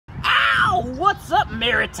What's up,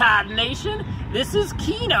 Maritide Nation? This is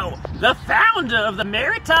Kino, the founder of the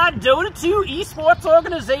Maritide Dota 2 esports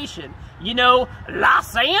organization. You know,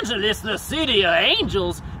 Los Angeles, the city of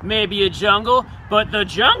angels, may be a jungle, but the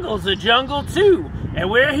jungle's a jungle too.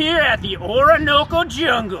 And we're here at the Orinoco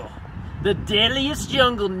Jungle, the deadliest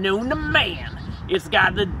jungle known to man. It's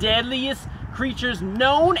got the deadliest creatures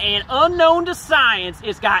known and unknown to science.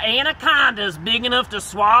 It's got anacondas big enough to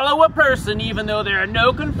swallow a person, even though there are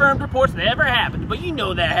no confirmed reports that ever happened. But you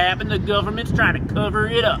know that happened. The government's trying to cover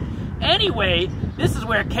it up. Anyway, this is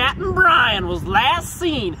where Captain Brian was last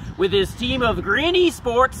seen with his team of Green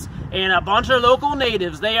Esports and a bunch of local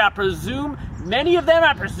natives. They are many of them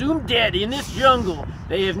are presumed dead in this jungle.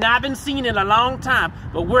 They have not been seen in a long time,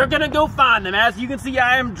 but we're gonna go find them. As you can see,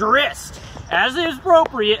 I am dressed as is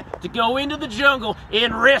appropriate to go into the jungle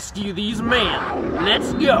and rescue these men.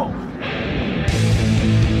 Let's go.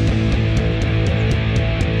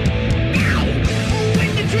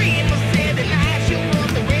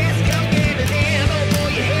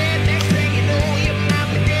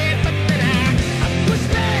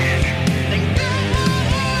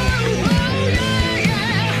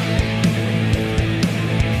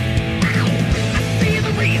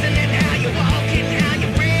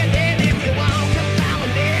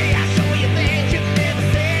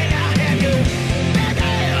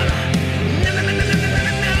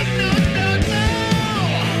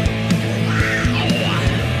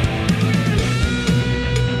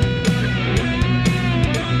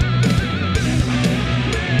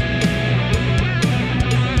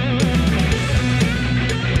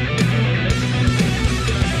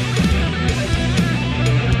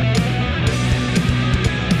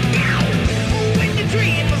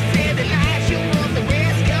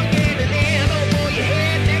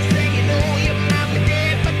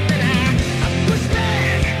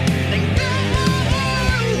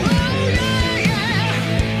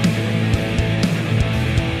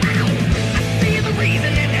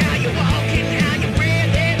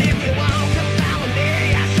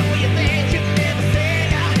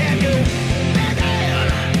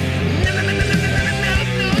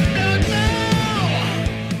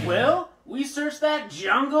 That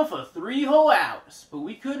jungle for 3 whole hours, but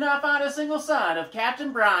we could not find a single sign of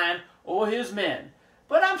Captain Brian or his men.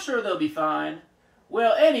 But I'm sure they'll be fine.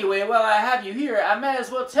 Well, anyway, while I have you here, I might as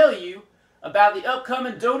well tell you about the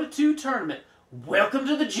upcoming Dota 2 tournament, Welcome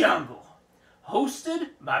to the Jungle, hosted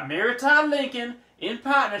by Maritide Lincoln in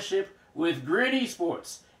partnership with Green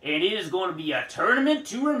Esports. And it is going to be a tournament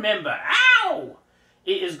to remember. Ow!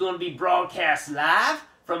 It is going to be broadcast live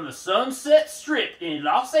from the Sunset Strip in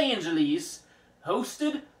Los Angeles,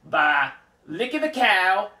 hosted by Licky the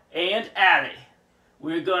Cow and Allie.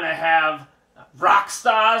 We're going to have rock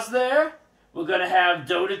stars there. We're going to have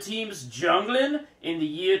Dota teams jungling in the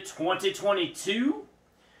year 2022.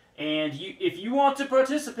 And if you want to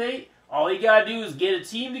participate, all you got to do is get a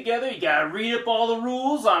team together. You got to read up all the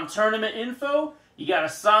rules on tournament info. You got to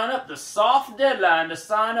sign up. The soft deadline to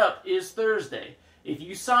sign up is Thursday. If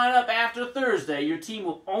you sign up after Thursday, your team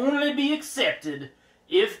will only be accepted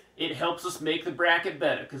if it helps us make the bracket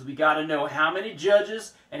better, because we got to know how many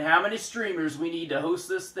judges and how many streamers we need to host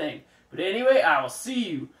this thing. But anyway, I will see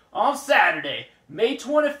you on Saturday, May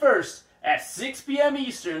 21st at 6 p.m.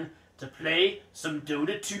 Eastern to play some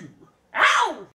Dota 2. Ow!